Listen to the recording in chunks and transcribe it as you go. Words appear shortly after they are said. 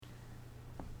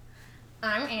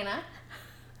I'm Anna.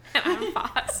 And I'm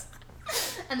Foz.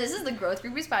 And this is the Growth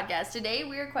Groupies podcast. Today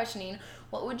we are questioning,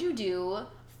 what would you do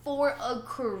for a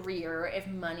career if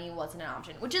money wasn't an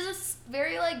option? Which is a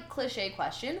very cliche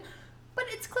question, but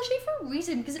it's cliche for a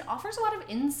reason because it offers a lot of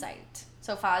insight.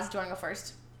 So Foz, do you want to go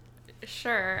first?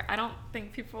 Sure. I don't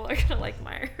think people are gonna like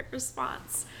my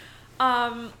response.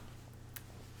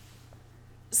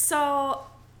 So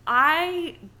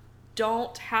I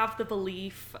don't have the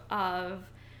belief of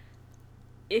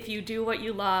if you do what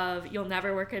you love, you'll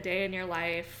never work a day in your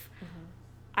life. Mm-hmm.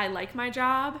 I like my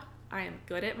job. I am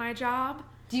good at my job.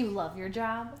 Do you love your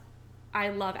job? I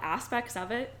love aspects of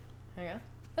it. Okay.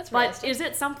 That's realistic. But is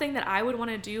it something that I would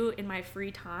want to do in my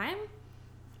free time?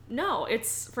 No,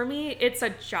 for me, it's a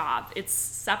job. It's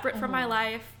separate from my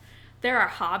life. There are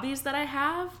hobbies that I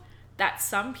have that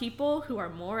some people who are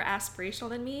more aspirational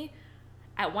than me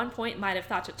at one point might have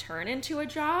thought to turn into a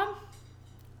job.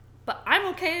 But I'm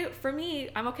okay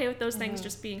with those things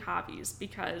just being hobbies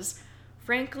because,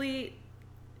 frankly,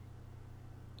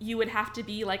 you would have to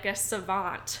be like a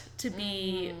savant to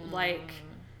be like...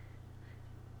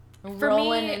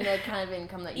 rolling in the kind of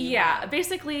income that you have. Yeah,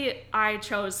 basically, I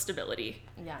chose stability.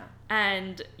 Yeah.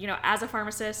 And, as a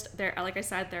pharmacist, like I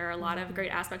said, there are a lot of great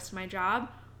aspects to my job.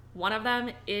 One of them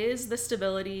is the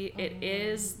stability. It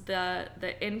is the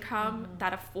income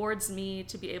that affords me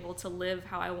to be able to live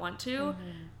how I want to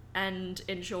and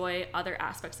enjoy other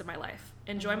aspects of my life.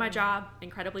 Enjoy my job,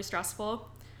 incredibly stressful.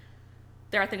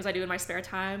 There are things I do in my spare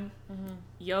time,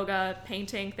 yoga,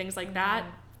 painting, things like that.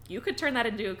 You could turn that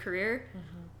into a career.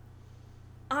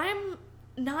 I'm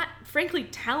not, frankly,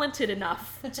 talented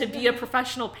enough to be a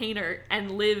professional painter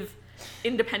and live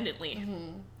independently.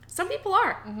 Some people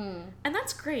are, and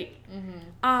that's great.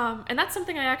 And that's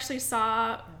something I actually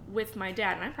saw with my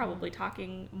dad, and I'm probably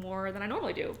talking more than I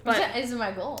normally do. But that is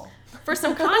my goal. For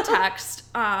some context,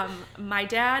 my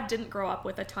dad didn't grow up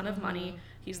with a ton of money.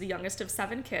 He's the youngest of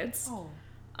 7 kids.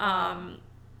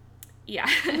 Yeah.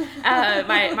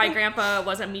 My grandpa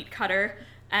was a meat cutter.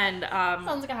 And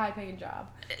sounds like a high-paying job.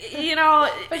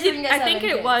 I think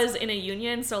it was in a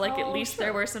union, so at least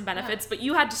there were some benefits. Yeah. But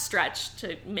you had to stretch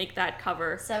to make that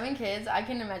cover. 7 kids, I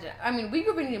can imagine. I mean, we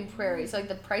grew up in Eden Prairie, so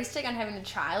the price tag on having a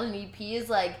child in EP is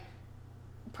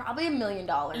probably $1 million.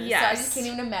 Yes. So I just can't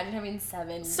even imagine having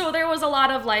 7. So there was a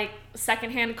lot of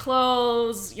secondhand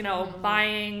clothes,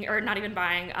 buying or not even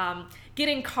buying,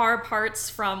 getting car parts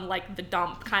from the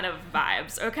dump kind of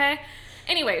vibes. Okay.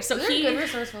 Anyway, so those are good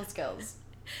resourceful skills.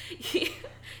 He,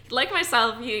 like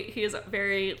myself, he is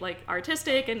very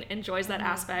artistic and enjoys that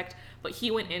aspect, but he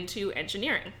went into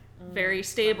engineering. Very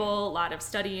stable, a lot of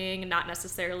studying, not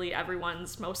necessarily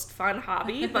everyone's most fun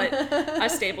hobby, but a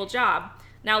stable job.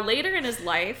 Now later in his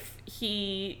life,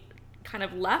 he kind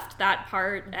of left that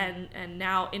part and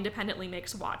now independently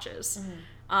makes watches.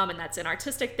 And that's an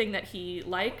artistic thing that he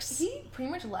likes. He pretty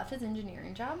much left his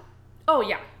engineering job? Oh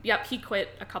yeah. Yep, he quit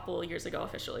a couple years ago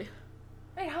officially.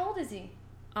 Wait, how old is he?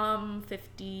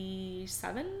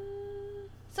 57.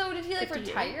 So did he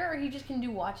retire, or he just can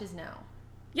do watches now?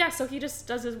 Yeah, so he just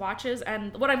does his watches,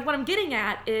 and what I'm getting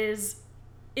at is,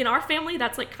 in our family,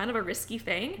 that's kind of a risky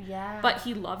thing. Yeah. But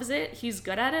he loves it, he's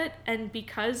good at it, and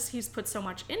because he's put so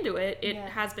much into it, it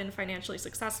has been financially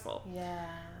successful. Yeah.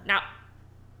 Now,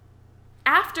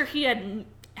 after he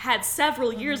had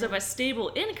several years of a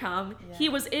stable income, he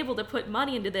was able to put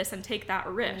money into this and take that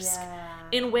risk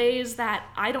in ways that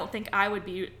I don't think I would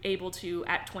be able to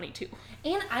at 22.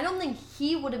 And I don't think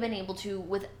he would have been able to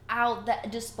without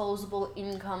that disposable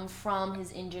income from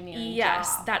his engineering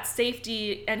job. That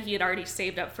safety, and he had already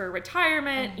saved up for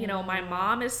retirement. My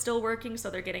mom is still working, so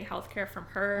they're getting health care from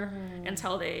her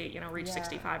until they, reach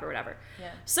 65 or whatever.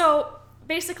 Yeah. So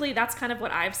basically, that's kind of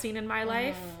what I've seen in my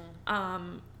life.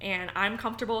 And I'm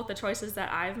comfortable with the choices that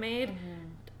I've made.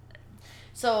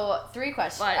 So 3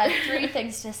 questions. 3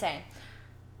 things to say.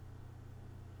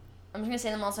 I'm just going to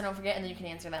say them all so I don't forget, and then you can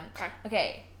answer them.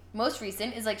 Okay. Most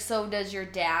recent is so does your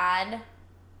dad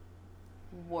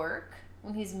work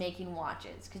when he's making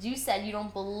watches? Because you said you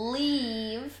don't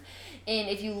believe in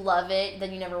if you love it,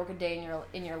 then you never work a day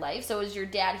in your life. So is your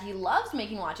dad, he loves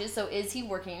making watches, so is he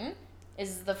working?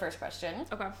 Is the first question.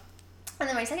 Okay. And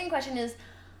then my second question is,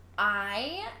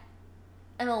 I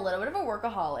am a little bit of a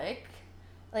workaholic.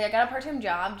 I got a part-time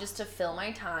job just to fill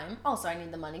my time. Also, I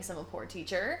need the money because I'm a poor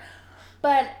teacher.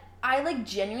 But I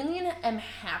genuinely am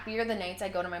happier the nights I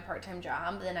go to my part-time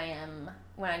job than I am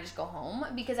when I just go home,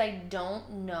 because I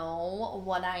don't know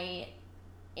what I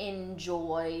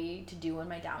enjoy to do in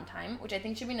my downtime, which I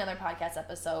think should be another podcast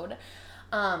episode.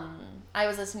 I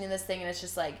was listening to this thing, and it's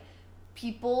just a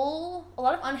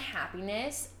lot of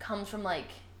unhappiness comes from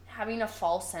having a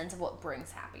false sense of what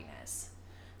brings happiness.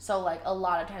 So, like, a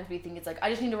lot of times we think it's like, I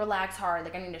just need to relax hard.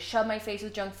 Like, I need to shove my face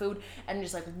with junk food and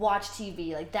just, like, watch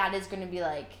TV. Like, that is going to be,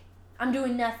 like, I'm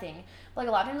doing nothing. But, like,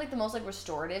 a lot of times, like, the most, like,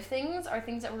 restorative things are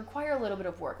things that require a little bit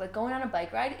of work. Like, going on a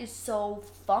bike ride is so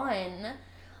fun.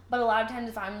 But a lot of times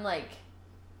if I'm, like,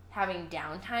 having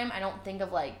downtime, I don't think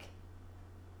of, like,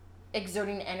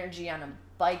 exerting energy on a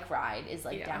bike ride is,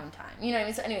 like, downtime. You know what I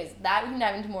mean? So, anyways, that we can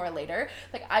dive into more later.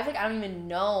 Like, I feel like I don't even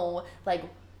know, like,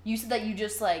 you said that you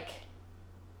just, like...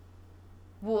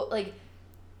 Well, like,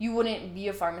 you wouldn't be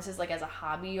a pharmacist, like, as a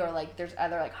hobby or, like, there's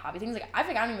other, like, hobby things. Like, I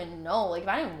think I don't even know. Like, if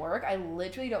I didn't work, I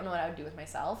literally don't know what I would do with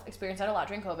myself. Experienced that a lot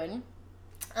during COVID.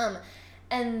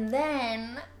 And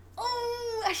then,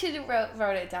 I should have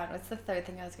wrote it down. What's the third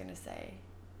thing I was going to say?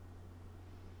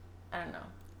 I don't know.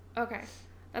 Okay.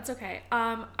 That's okay.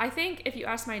 I think if you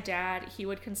ask my dad, he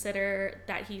would consider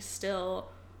that he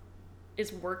still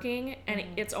is working, and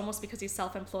it's almost because he's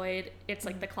self-employed, it's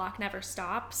like the clock never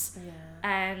stops.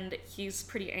 And he's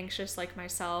pretty anxious like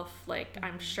myself. Like,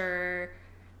 I'm sure,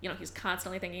 you know, he's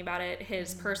constantly thinking about it.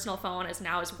 His personal phone is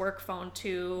now his work phone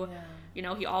too. You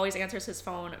know, he always answers his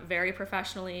phone very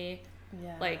professionally.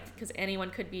 Like, because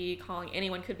anyone could be calling,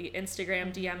 anyone could be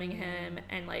Instagram DMing him,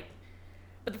 and like,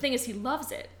 but the thing is, he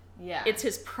loves it. It's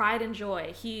his pride and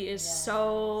joy. He is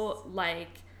so,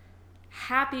 like,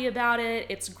 happy about it.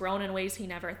 It's grown in ways he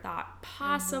never thought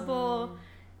possible.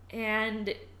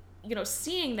 And, you know,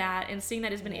 seeing that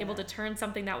he's been able to turn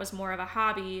something that was more of a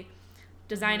hobby,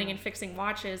 designing and fixing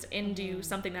watches, into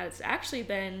something that's actually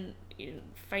been, you know,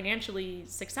 financially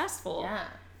successful.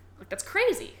 Like, that's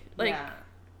crazy. Like,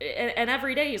 and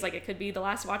every day he's like, it could be the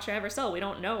last watch I ever sell. We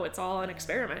don't know. It's all an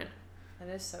experiment. That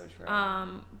is so true.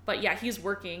 But yeah, he's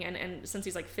working, and since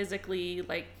he's, like, physically,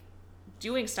 like,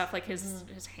 doing stuff, like,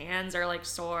 his hands are, like,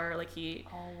 sore, like, he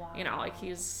you know, like,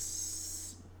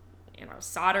 he's, you know,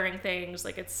 soldering things,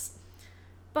 like, it's,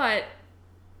 but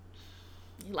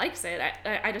he likes it.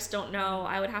 I just don't know.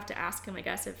 I would have to ask him, I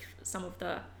guess, if some of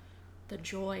the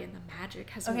joy and the magic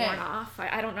has worn off.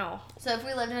 I don't know. So if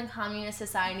we lived in a communist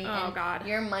society and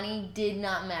your money did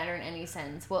not matter in any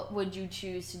sense, what would you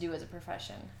choose to do as a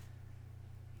profession?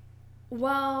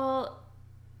 Well,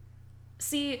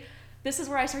 see, this is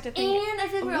where I start to think... And I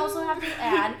think we also have to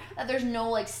add that there's no,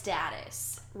 like,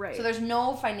 status. Right. So there's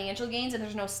no financial gains and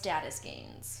there's no status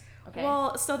gains. Okay.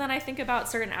 Well, so then I think about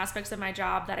certain aspects of my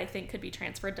job that I think could be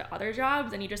transferred to other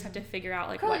jobs, and you just have to figure out,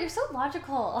 like, Girl, what... you're so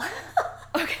logical.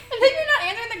 Okay. I think you're not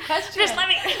answering the question. Just let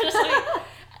me...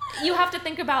 You have to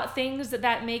think about things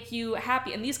that make you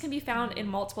happy, and these can be found in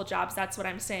multiple jobs. That's what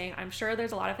I'm saying. I'm sure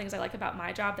there's a lot of things I like about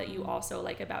my job that you also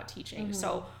like about teaching.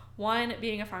 So one,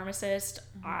 being a pharmacist,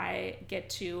 I get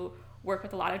to work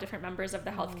with a lot of different members of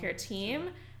the healthcare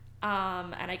team,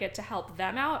 and I get to help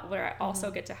them out, where I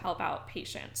also get to help out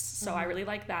patients. So I really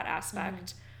like that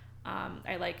aspect.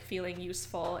 I like feeling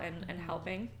useful and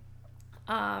helping.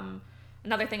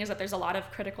 Another thing is that there's a lot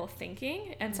of critical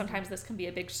thinking, and sometimes this can be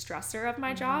a big stressor of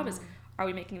my job. Is, are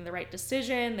we making the right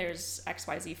decision? There's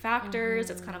XYZ factors.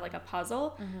 It's kind of like a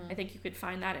puzzle. I think you could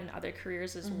find that in other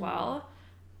careers as well.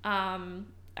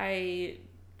 I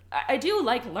do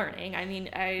like learning. I mean,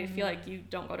 I feel like you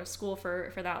don't go to school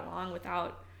for that long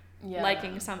without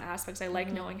liking some aspects. I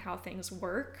like knowing how things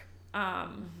work.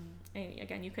 And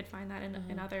again, you could find that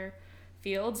in other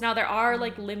fields. Now, there are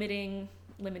like limiting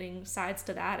sides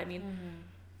to that. I mean,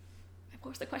 what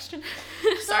was the question?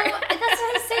 Sorry. So, that's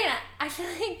what I'm saying.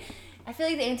 I feel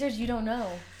like the answer is you don't know.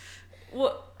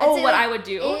 Well, what I would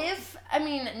do.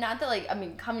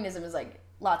 Communism is like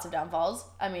lots of downfalls.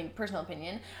 I mean, personal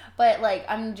opinion. But like,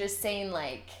 I'm just saying,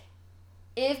 like,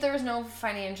 if there was no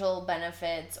financial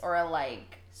benefits or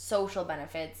like social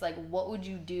benefits, like, what would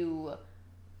you do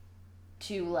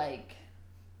to like...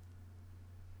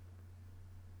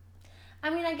 I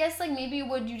mean, I guess, like, maybe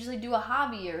would you just, like, do a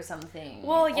hobby or something?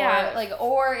 Well, yeah.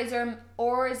 Or is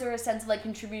there a sense of, like,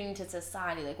 contributing to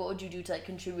society? Like, what would you do to, like,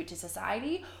 contribute to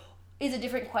society? Is a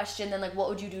different question than, like, what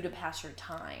would you do to pass your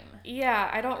time?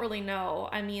 Yeah, I don't really know.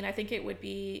 I mean, I think it would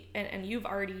be, and you've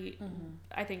already,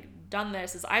 I think, done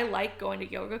this, is I like going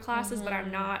to yoga classes, but I'm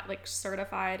not, like,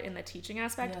 certified in the teaching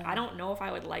aspect. I don't know if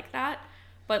I would like that,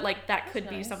 but, like, that could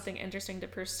be something interesting to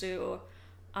pursue.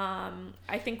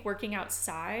 I think working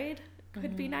outside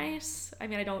could be nice. I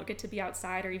mean, I don't get to be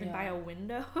outside or even by a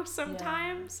window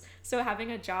sometimes. So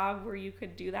having a job where you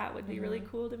could do that would be really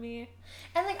cool to me.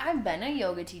 And like, I've been a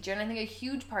yoga teacher, and I think a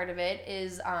huge part of it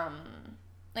is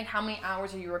like, how many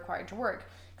hours are you required to work?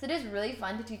 Because it is really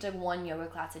fun to teach like one yoga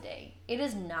class a day. It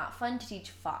is not fun to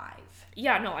teach 5.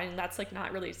 Yeah, no, and that's like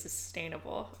not really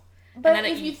sustainable. But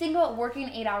if you think about working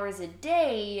 8 hours a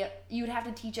day, you would have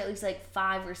to teach at least like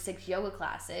 5 or 6 yoga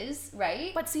classes,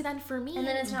 right? But see, then for me, and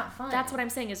then it's not fun. That's what I'm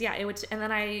saying is, it would. And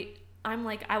then I'm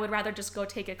like, I would rather just go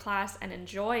take a class and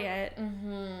enjoy it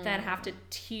than have to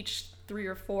teach 3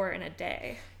 or 4 in a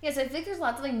day. Yeah, so I think there's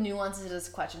lots of like nuances to this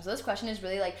question. So this question is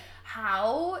really like,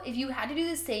 how, if you had to do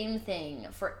the same thing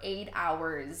for 8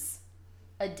 hours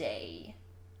a day,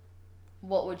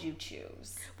 what would you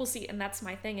choose? Well, see, and that's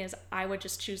my thing is I would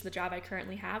just choose the job I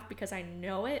currently have because I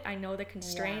know it. I know the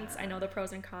constraints. I know the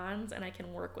pros and cons, and I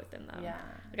can work within them. Yeah.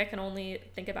 Like, I can only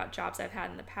think about jobs I've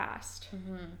had in the past.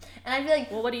 And I feel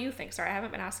like... Well, what do you think? Sorry, I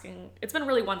haven't been asking. It's been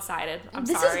really one-sided. I'm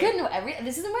sorry. This is good. No,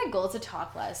 this is my goal to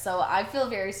talk less. So I feel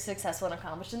very successful and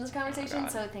accomplished in this conversation.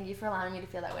 So thank you for allowing me to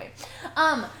feel that way.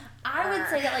 I would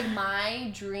say that, like,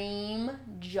 my dream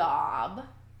job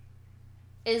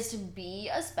is to be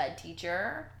a sped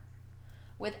teacher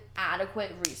with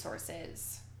adequate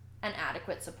resources and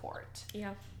adequate support.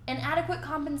 Yeah. And adequate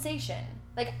compensation.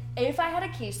 Like, if I had a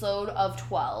caseload of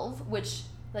 12, which,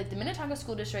 like, the Minnetonka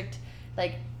School District,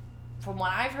 like, from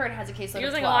what I've heard, has a caseload of 12.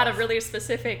 You're using a lot of really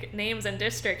specific names and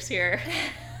districts here.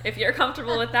 If you're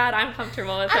comfortable with that, I'm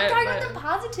comfortable with it. I'm talking about them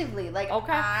positively. Like,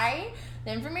 okay.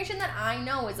 The information that I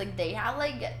know is, like, they have,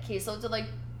 like, caseloads of, like,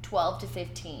 12 to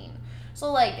 15.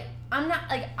 So, like, I'm not,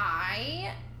 like,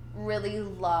 I really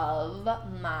love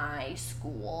my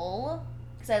school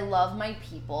because I love my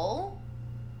people.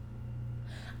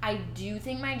 I do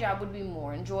think my job would be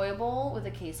more enjoyable with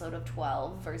a caseload of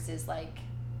 12 versus, like,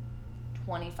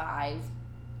 25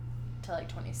 to, like,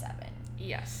 27.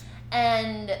 Yes.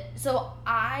 And so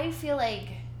I feel like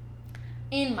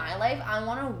in my life, I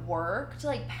want to work to,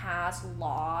 like, pass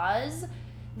laws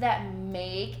that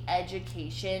make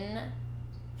education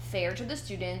fair to the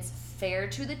students, fair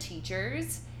to the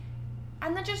teachers,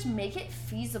 and that just make it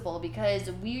feasible, because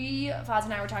Foz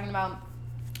and I were talking about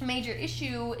a major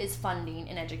issue is funding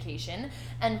in education,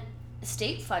 and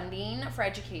state funding for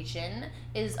education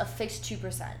is a fixed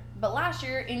 2%. But last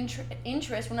year,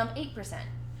 interest went up 8%.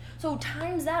 So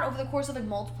times that over the course of, like,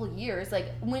 multiple years.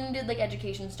 Like, when did, like,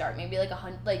 education start? Maybe like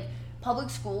public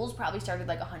schools probably started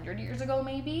like 100 years ago,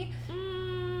 maybe.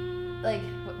 Like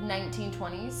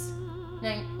 1920s.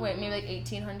 Maybe like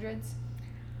 1800s.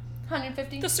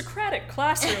 150. The Socratic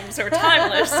classrooms are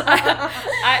timeless.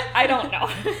 I don't know.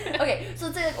 Okay, so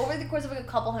let's say, like, over the course of, like, a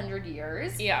couple hundred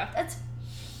years. Yeah. That's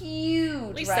huge,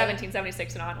 at least right?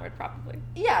 1776 and onward, probably.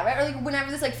 Yeah, right? Or, like,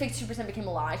 whenever this, like, fixed 2% became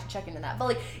a law, I should check into that. But,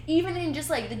 like, even in just,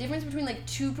 like, the difference between, like,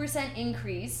 2%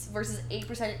 increase versus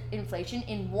 8% inflation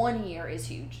in 1 year is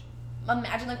huge.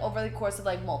 Imagine, like, over the course of,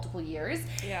 like, multiple years.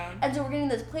 Yeah. And so we're getting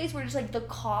to this place where just, like, the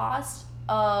cost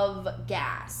of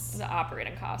gas, the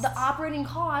operating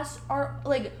costs are,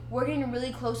 like, we're getting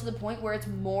really close to the point where it's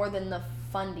more than the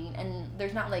funding, and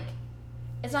there's not, like,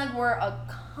 it's not like we're a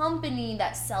company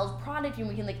that sells product and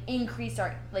we can, like, increase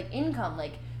our, like, income.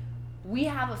 Like, we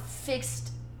have a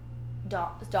fixed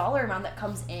dollar amount that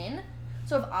comes in.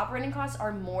 So if operating costs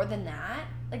are more than that,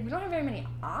 like, we don't have very many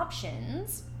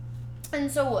options.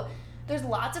 And so there's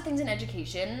lots of things in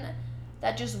education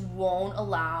that just won't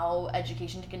allow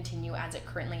education to continue as it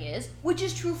currently is, which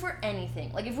is true for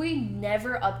anything. Like, if we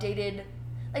never updated,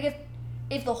 like,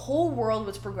 if the whole world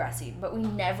was progressing, but we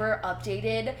never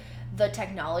updated the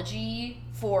technology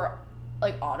for,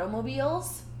 like,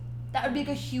 automobiles, that would be, like,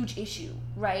 a huge issue,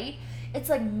 right? It's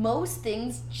like most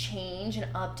things change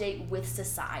and update with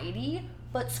society,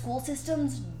 but school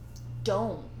systems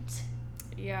don't.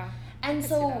 Yeah. And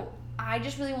so I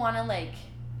just really want to, like,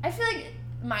 I feel like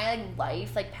my, like,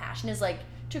 life, like, passion is, like,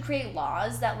 to create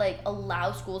laws that, like,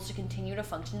 allow schools to continue to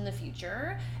function in the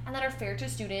future and that are fair to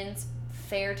students,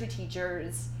 fair to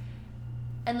teachers,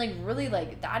 and, like, really,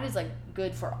 like, that is, like,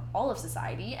 good for all of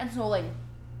society. And so, like,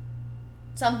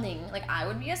 something, like, I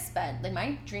would be a sped, like,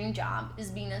 my dream job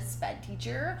is being a sped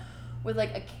teacher with,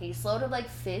 like, a caseload of, like,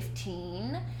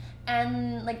 15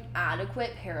 and, like,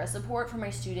 adequate para support for my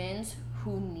students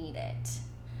who need it.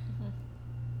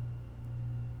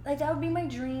 Like, that would be my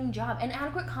dream job. And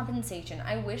adequate compensation.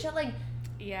 I wish that, like,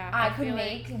 I could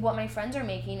make what my friends are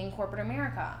making in corporate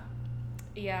America.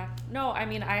 Yeah. No, I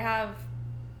mean, I have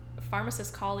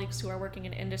pharmacist colleagues who are working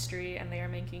in industry and they are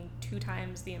making 2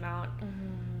 times the amount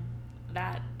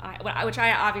that which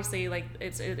I obviously, like,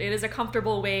 it is a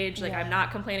comfortable wage. Like, I'm not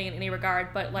complaining in any regard,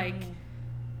 but, like,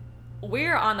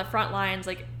 we're on the front lines.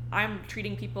 Like, I'm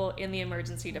treating people in the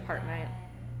emergency department.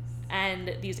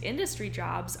 And these industry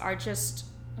jobs are just...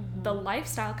 The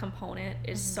lifestyle component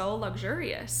is so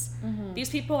luxurious. These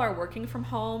people are working from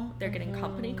home. They're getting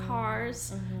company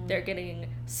cars. They're getting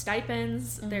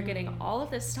stipends. They're getting all of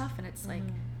this stuff. And it's like,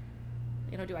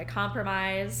 You know, do I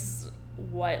compromise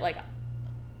what like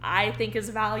I think is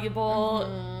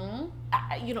valuable?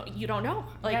 You know, you don't know.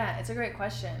 Like, yeah, it's a great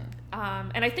question.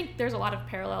 And I think there's a lot of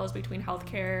parallels between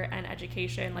healthcare and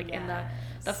education, like in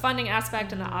the funding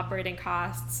aspect and the operating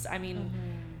costs. I mean,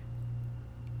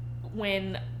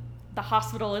 when the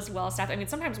hospital is well staffed, I mean,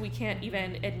 sometimes we can't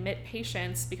even admit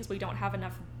patients because we don't have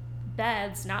enough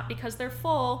beds, not because they're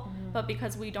full, but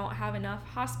because we don't have enough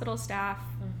hospital staff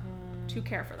to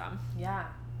care for them. Yeah.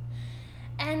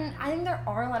 And I think there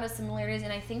are a lot of similarities,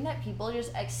 and I think that people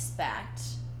just expect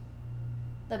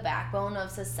the backbone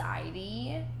of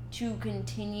society to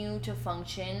continue to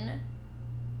function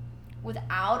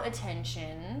without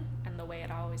attention. And the way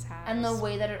it always has. And the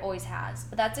way that it always has.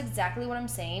 But that's exactly what I'm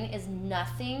saying, is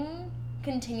nothing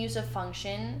continues to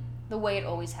function the way it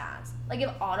always has. Like, if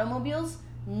automobiles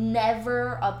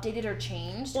never updated or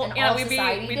changed, and all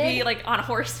society we'd be like on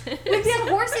horses. We'd be on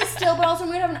horses still, but also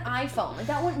we'd have an iPhone. Like,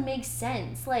 that wouldn't make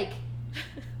sense. Like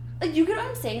you get what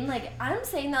I'm saying? Like, I'm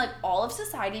saying that, like, all of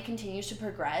society continues to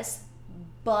progress,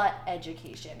 but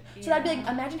education. So that'd be like,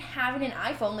 imagine having an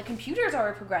iPhone. Like, computers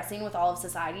are progressing with all of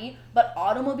society, but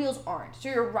automobiles aren't. So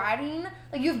you're riding,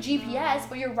 like, you have GPS,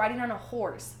 but you're riding on a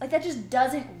horse. Like, that just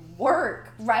doesn't work,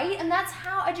 right? And that's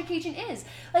how education is.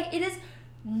 Like, it is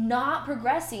not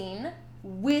progressing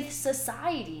with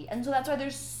society. And so that's why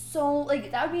there's so, like,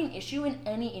 that would be an issue in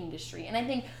any industry. And I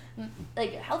think,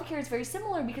 like, healthcare is very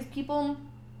similar because people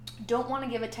don't want to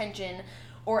give attention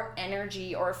or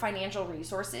energy or financial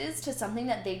resources to something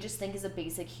that they just think is a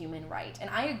basic human right. And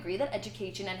I agree that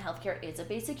education and healthcare is a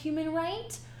basic human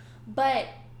right, but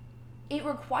it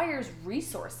requires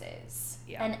resources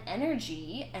and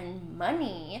energy and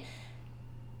money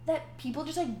that people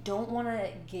just, like, don't want to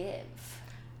give.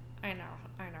 I know.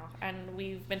 And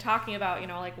we've been talking about, you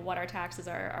know, like, what our taxes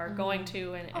are going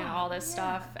to and all this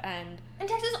stuff. And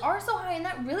taxes are so high, and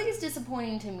that really is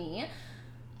disappointing to me.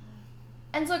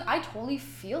 And so, like, I totally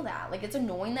feel that. Like, it's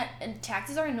annoying that, and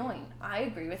taxes are annoying. I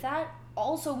agree with that.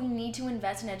 Also, we need to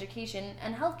invest in education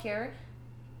and healthcare,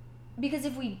 because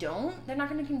if we don't, they're not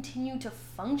going to continue to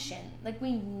function. Like,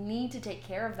 we need to take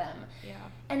care of them. Yeah.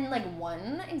 And, like,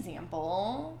 one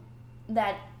example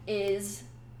that is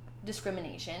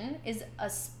discrimination is a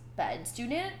SPED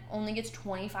student only gets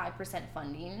 25%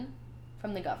 funding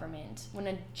from the government, when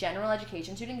a general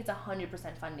education student gets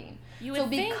 100% funding.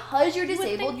 Because you're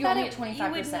disabled, you only get 25%.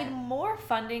 You would need more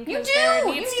funding. You do!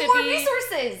 You need more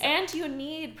resources! And you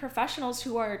need professionals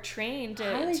who are trained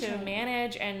to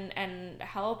manage and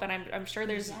help, and I'm sure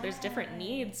there's different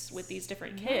needs with these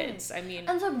different kids. I mean...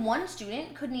 And so one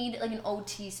student could need, like, an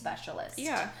OT specialist.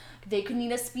 Yeah. They could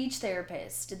need a speech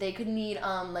therapist. They could need,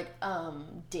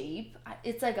 DAPE.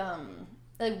 It's,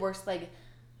 like, works, like...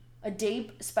 A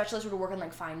DAPE specialist would work on,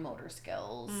 like, fine motor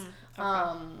skills,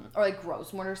 or, like,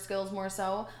 gross motor skills more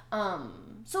so.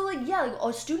 So, like, yeah, like,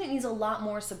 a student needs a lot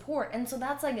more support. And so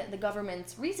that's, like, the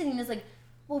government's reasoning is, like,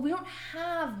 well, we don't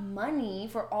have money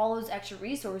for all those extra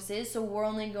resources, so we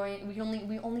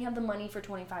only have the money for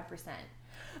 25%.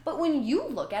 But when you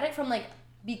look at it from, like,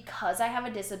 because I have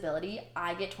a disability,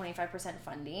 I get 25%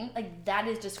 funding, like, that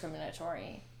is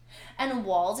discriminatory. And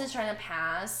Walz is trying to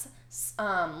pass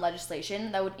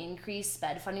legislation that would increase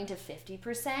SPED funding to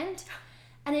 50%.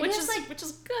 And it which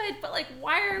is good, but, like,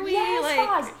 why are we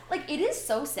like, it is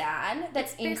so sad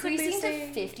that increasing to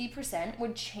 50%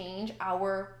 would change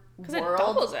our world. It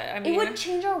doubles it. I mean, it would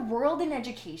change our world in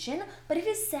education, but it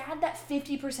is sad that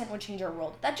 50% would change our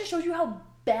world. That just shows you how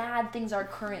bad things are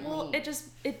currently. Well,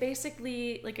 it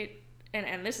basically, like, it,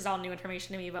 and this is all new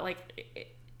information to me, but, like,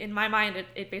 in my mind,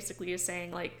 it basically is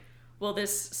saying, like, well,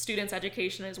 this student's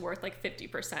education is worth, like,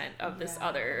 50% of this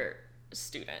other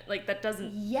student. Like, that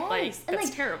doesn't, like, that's,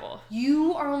 like, terrible.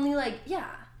 You are only, like,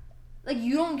 like,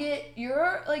 you don't get,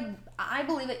 I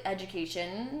believe that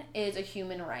education is a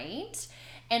human right,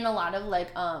 and a lot of,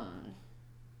 like,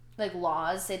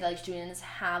 laws say that, like, students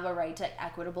have a right to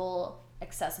equitable,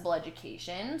 accessible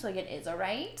education, so, like, it is a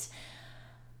right.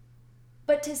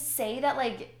 But to say that,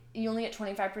 like, you only get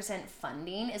 25%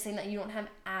 funding is saying that you don't have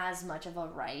as much of a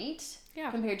right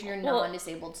compared to your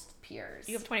non-disabled peers.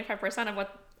 You have 25% of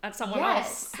what someone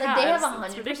else has. Like, they have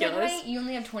 100% right, you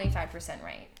only have 25%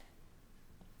 right.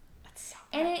 That's so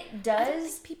bad. And it does... I don't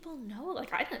think people know.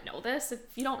 Like, I didn't know this. If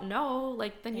you don't know,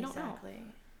 like, then you don't know. Exactly.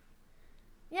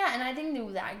 Yeah, and I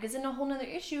think that gets into a whole nother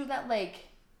issue that, like,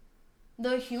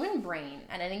 the human brain,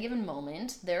 at any given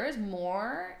moment, there is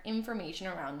more information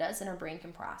around us than our brain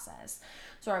can process.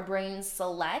 So our brain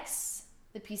selects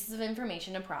the pieces of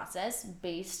information to process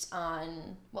based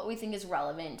on what we think is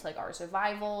relevant to, like, our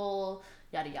survival,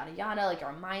 yada, yada, yada, like,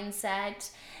 our mindset.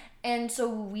 And so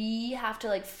we have to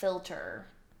like filter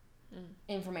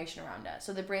information around us.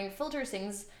 So the brain filters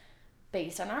things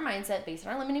based on our mindset, based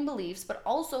on our limiting beliefs, but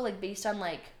also like based on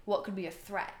like what could be a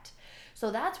threat.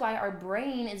 So that's why our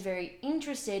brain is very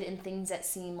interested in things that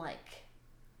seem like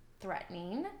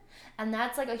threatening. And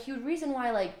that's like a huge reason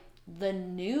why like the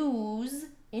news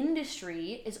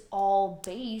industry is all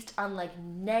based on like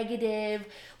negative,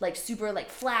 like super like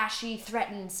flashy,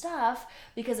 threatening stuff,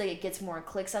 because like it gets more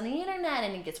clicks on the internet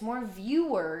and it gets more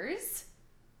viewers.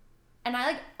 And I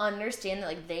like understand that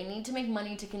like they need to make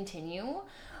money to continue,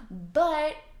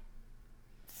 but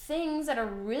things that are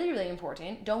really, really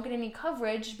important don't get any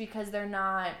coverage because they're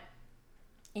not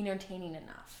entertaining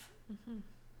enough. Mm-hmm.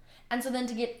 And so then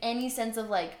to get any sense of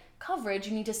like coverage,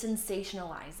 you need to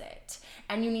sensationalize it.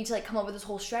 And you need to like come up with this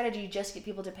whole strategy just to get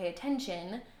people to pay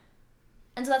attention.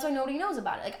 And so that's why nobody knows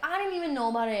about it. Like I didn't even know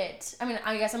about it. I mean,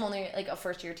 I guess I'm only like a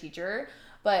first year teacher,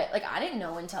 but like I didn't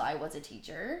know until I was a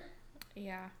teacher.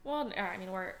 Yeah. Well, I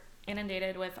mean, we're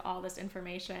inundated with all this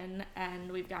information, and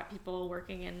we've got people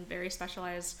working in very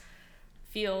specialized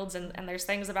fields, and there's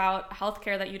things about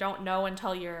healthcare that you don't know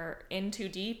until you're in too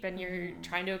deep and you're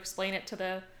trying to explain it to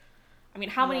the... I mean,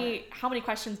 how many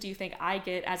questions do you think I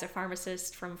get as a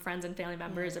pharmacist from friends and family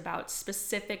members about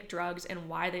specific drugs and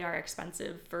why they are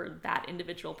expensive for that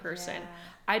individual person? Yeah.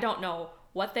 I don't know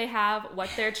what they have, what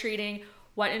they're treating,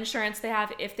 what insurance they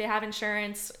have, if they have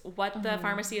insurance, what the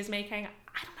pharmacy is making.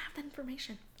 I don't have that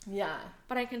information. Yeah.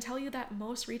 But I can tell you that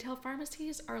most retail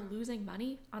pharmacies are losing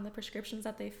money on the prescriptions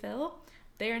that they fill.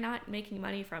 They are not making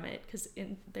money from it because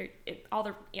I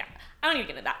don't even get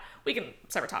into that. We can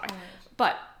separate topic.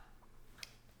 But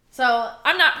so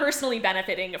I'm not personally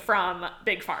benefiting from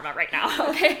big pharma right now,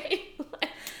 okay?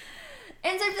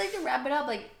 And so I feel like to wrap it up,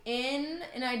 like in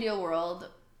an ideal world,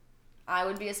 I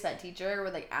would be a SPED teacher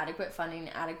with like adequate funding,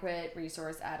 adequate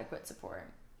resource, adequate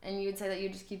support. And you'd say that you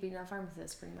just keep being a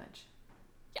pharmacist pretty much.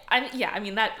 I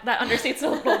mean that understates it a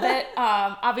little bit.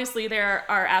 Obviously there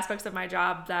are aspects of my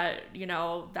job that,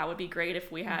 that would be great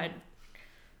if we had,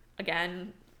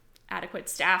 again, adequate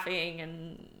staffing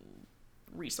and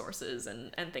resources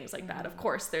and things like that. Of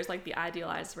course, there's like the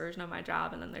idealized version of my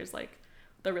job, and then there's like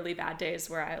the really bad days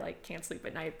where I like can't sleep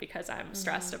at night because I'm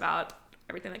stressed about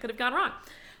everything that could have gone wrong.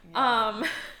 Yeah.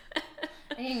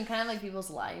 And you can kind of like people's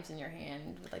lives in your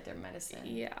hand with like their medicine.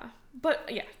 Yeah. But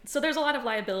yeah, so there's a lot of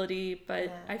liability,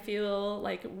 but I feel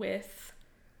like with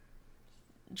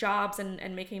jobs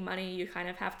and making money, you kind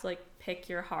of have to like pick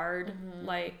your hard.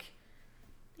 Like,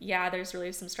 yeah, there's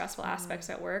really some stressful aspects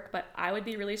at work, but I would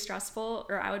be really stressed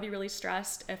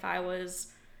if I was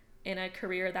in a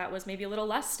career that was maybe a little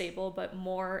less stable, but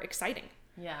more exciting.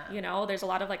 Yeah. There's a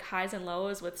lot of like highs and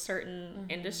lows with certain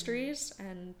industries,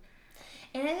 and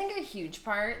I think a huge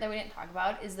part that we didn't talk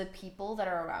about is the people that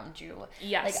are around you.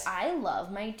 Yes. Like, I love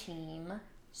my team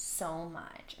so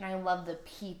much, and I love the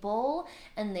people,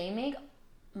 and they make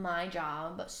my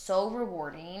job so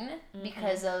rewarding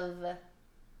because of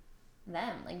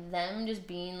them. Like, them just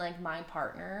being, like, my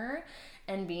partner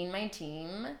and being my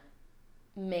team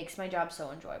makes my job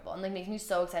so enjoyable and, like, makes me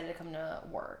so excited to come to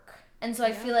work. And so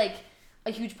I feel like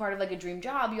a huge part of like a dream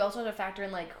job, you also have to factor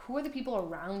in like who are the people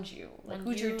around you, like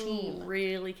who's your team.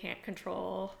 Really can't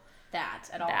control that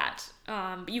at all.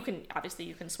 But you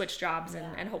can switch jobs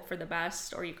and hope for the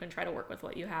best, or you can try to work with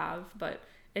what you have. But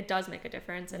it does make a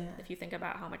difference, and if you think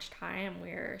about how much time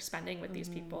we're spending with these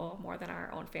people, more than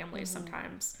our own families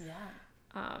sometimes.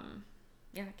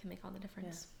 It can make all the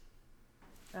difference.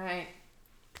 All right.